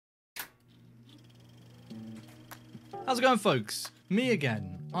How's it going, folks? Me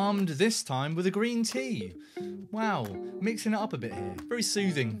again, armed this time with a green tea. Wow, mixing it up a bit here. Very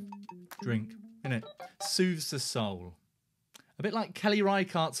soothing drink, innit? Soothes the soul. A bit like Kelly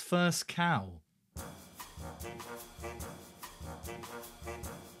Reichardt's first cow.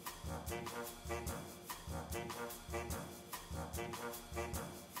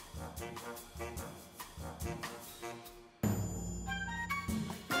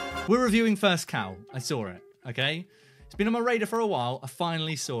 We're reviewing First Cow. I saw it, okay? It's been on my radar for a while. I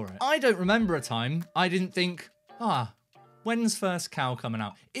finally saw it. I don't remember a time I didn't think, when's First Cow coming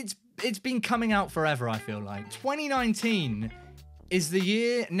out? It's been coming out forever, I feel like. 2019 is the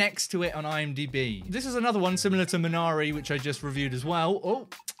year next to it on IMDb. This is another one similar to Minari, which I just reviewed as well. Oh,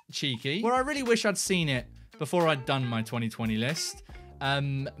 cheeky. Where I really wish I'd seen it before I'd done my 2020 list,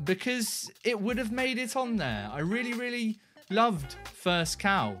 because it would have made it on there. I really loved First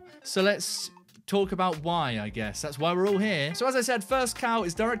Cow. So let's talk about why, I guess. That's why we're all here. So as I said, First Cow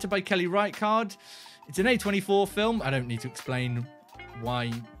is directed by Kelly Reichardt. It's an A24 film. I don't need to explain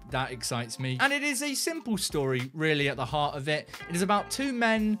why that excites me. And it is a simple story, really, at the heart of it. It is about two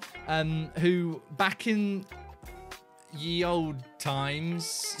men who, back in ye old times,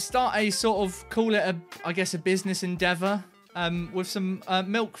 start a sort of, call it I guess a business endeavor. With some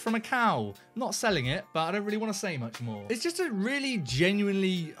milk from a cow. I'm not selling it, but I don't really want to say much more. It's just a really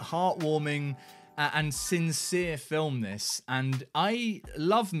genuinely heartwarming and sincere film, this. And I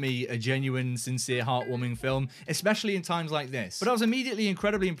love me a genuine, sincere, heartwarming film, especially in times like this. But I was immediately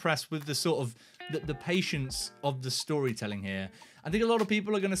incredibly impressed with the sort of the patience of the storytelling here. I think a lot of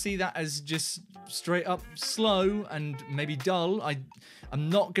people are going to see that as just straight up slow and maybe dull. I'm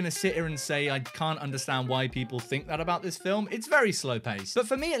not going to sit here and say I can't understand why people think that about this film. It's very slow paced. But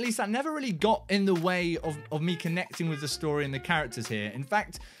for me, at least, that never really got in the way of me connecting with the story and the characters here. In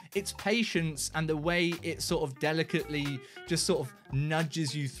fact, its patience and the way it sort of delicately just sort of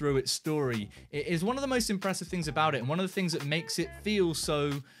nudges you through its story, it is one of the most impressive things about it, and one of the things that makes it feel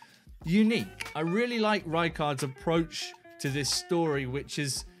so unique. I really like Reichardt's approach to this story, which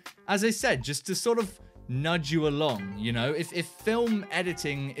is, as I said, just to sort of nudge you along, you know? If film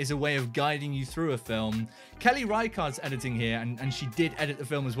editing is a way of guiding you through a film, Kelly Reichardt's editing here, and she did edit the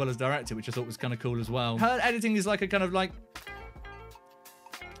film as well as direct it, which I thought was kind of cool as well. Her editing is like a kind of like,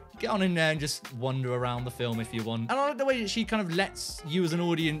 get on in there and just wander around the film if you want. And I like the way that she kind of lets you as an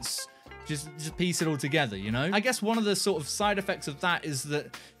audience just piece it all together, you know? I guess one of the sort of side effects of that is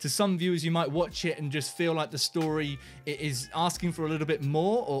that to some viewers you might watch it and just feel like the story is asking for a little bit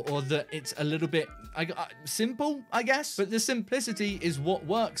more, or that it's a little bit simple, I guess. But the simplicity is what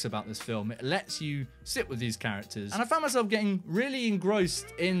works about this film. It lets you sit with these characters. And I found myself getting really engrossed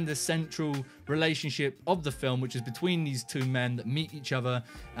in the central relationship of the film, which is between these two men that meet each other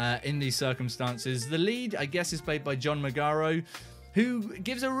in these circumstances. The lead, I guess, is played by John Magaro, who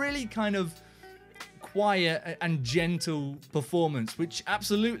gives a really kind of quiet and gentle performance, which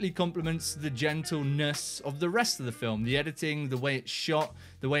absolutely complements the gentleness of the rest of the film. The editing, the way it's shot,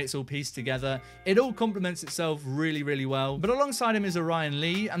 the way it's all pieced together, it all complements itself really well. But alongside him is Orion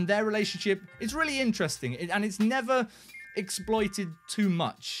Lee, and their relationship is really interesting, and it's never exploited too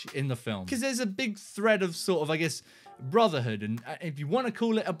much in the film, because there's a big thread of sort of, I guess, brotherhood, and if you want to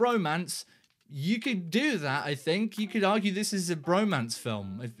call it a bromance, you could do that, I think. You could argue this is a bromance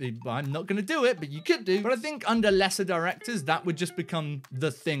film. I'm not going to do it, but you could do. But I think under lesser directors, that would just become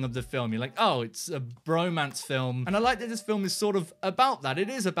the thing of the film. You're like, oh, it's a bromance film. And I like that this film is sort of about that. It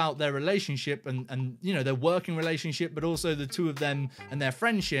is about their relationship and you know, their working relationship, but also the two of them and their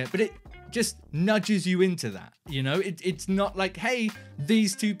friendship. But it just nudges you into that, you know? It's not like, hey,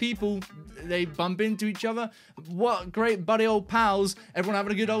 these two people, they bump into each other. What great buddy old pals. Everyone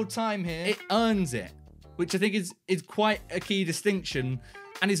having a good old time here. It earns it, which I think is quite a key distinction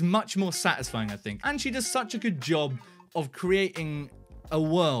and is much more satisfying, I think. And she does such a good job of creating a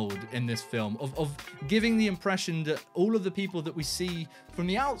world in this film, of giving the impression that all of the people that we see from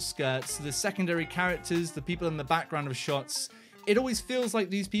the outskirts, the secondary characters, the people in the background of shots, it always feels like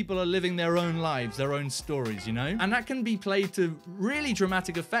these people are living their own lives, their own stories, you know? And that can be played to really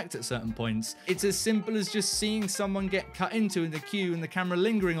dramatic effect at certain points. It's as simple as just seeing someone get cut into in the queue and the camera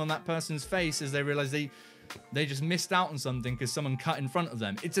lingering on that person's face as they realize they just missed out on something because someone cut in front of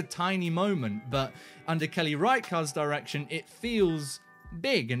them. It's a tiny moment, but under Kelly Reichardt's direction, it feels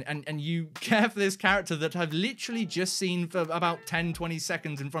big, and you care for this character that I've literally just seen for about 10-20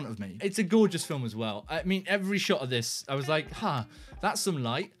 seconds in front of me. It's a gorgeous film as well. I mean, every shot of this, I was like, that's some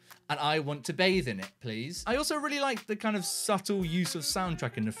light. and I want to bathe in it, please. I also really like the kind of subtle use of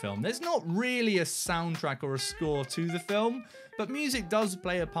soundtrack in the film. There's not really a soundtrack or a score to the film, but music does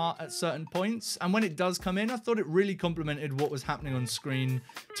play a part at certain points, and when it does come in, I thought it really complemented what was happening on screen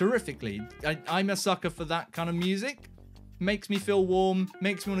terrifically. I'm a sucker for that kind of music. Makes me feel warm,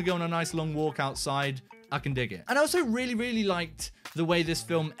 makes me want to go on a nice long walk outside. I can dig it. And I also really, really liked the way this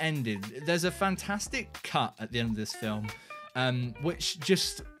film ended. There's a fantastic cut at the end of this film, which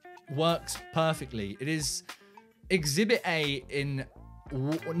just works perfectly. It is Exhibit A in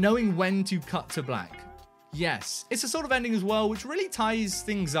knowing when to cut to black. Yes, it's a sort of ending as well, which really ties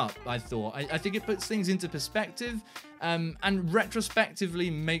things up, I thought. I think it puts things into perspective, and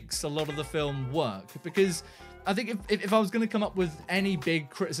retrospectively makes a lot of the film work, because I think if I was going to come up with any big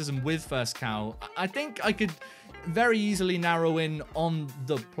criticism with First Cow, I think I could very easily narrow in on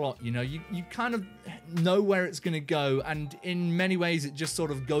the plot. You know, you kind of know where it's going to go, and in many ways it just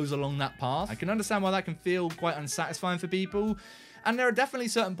sort of goes along that path. I can understand why that can feel quite unsatisfying for people, and there are definitely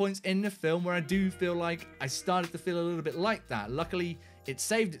certain points in the film where I do feel like I started to feel a little bit like that. Luckily, it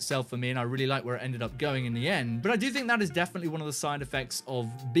saved itself for me, and I really like where it ended up going in the end. But I do think that is definitely one of the side effects of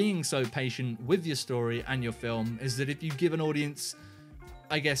being so patient with your story and your film, is that if you give an audience,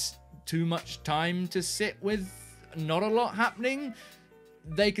 I guess, too much time to sit with not a lot happening,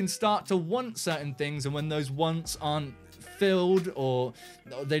 they can start to want certain things, and when those wants aren't filled or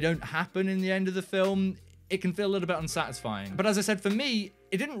they don't happen in the end of the film, it can feel a little bit unsatisfying. But as I said, for me,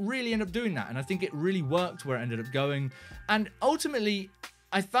 it didn't really end up doing that, and I think it really worked where it ended up going. And ultimately,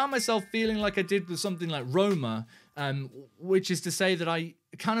 I found myself feeling like I did with something like Roma, which is to say that I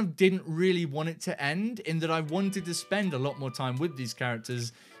kind of didn't really want it to end, in that I wanted to spend a lot more time with these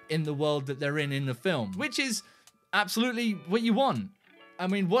characters in the world that they're in the film, which is absolutely what you want. I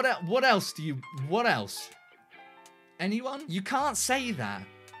mean, what else do you, what else? Anyone? You can't say that.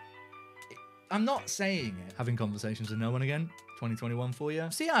 I'm not saying it. Having conversations with no one again. 2021 for you.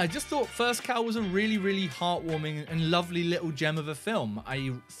 So yeah, I just thought First Cow was a really, really heartwarming and lovely little gem of a film.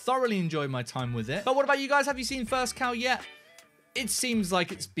 I thoroughly enjoyed my time with it. But what about you guys? Have you seen First Cow yet? It seems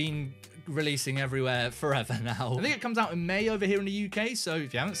like it's been releasing everywhere forever now. I think it comes out in May over here in the UK, so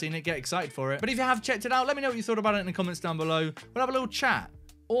if you haven't seen it, get excited for it. But if you have checked it out, let me know what you thought about it in the comments down below. We'll have a little chat.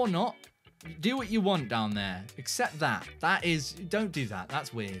 Or not. Do what you want down there, except that. Don't do that.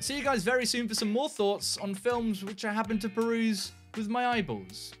 That's weird. See you guys very soon for some more thoughts on films which I happen to peruse with my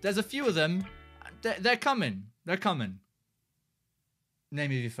eyeballs. There's a few of them. They're coming. They're coming.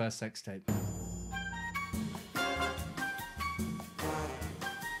 Name of your first sex tape.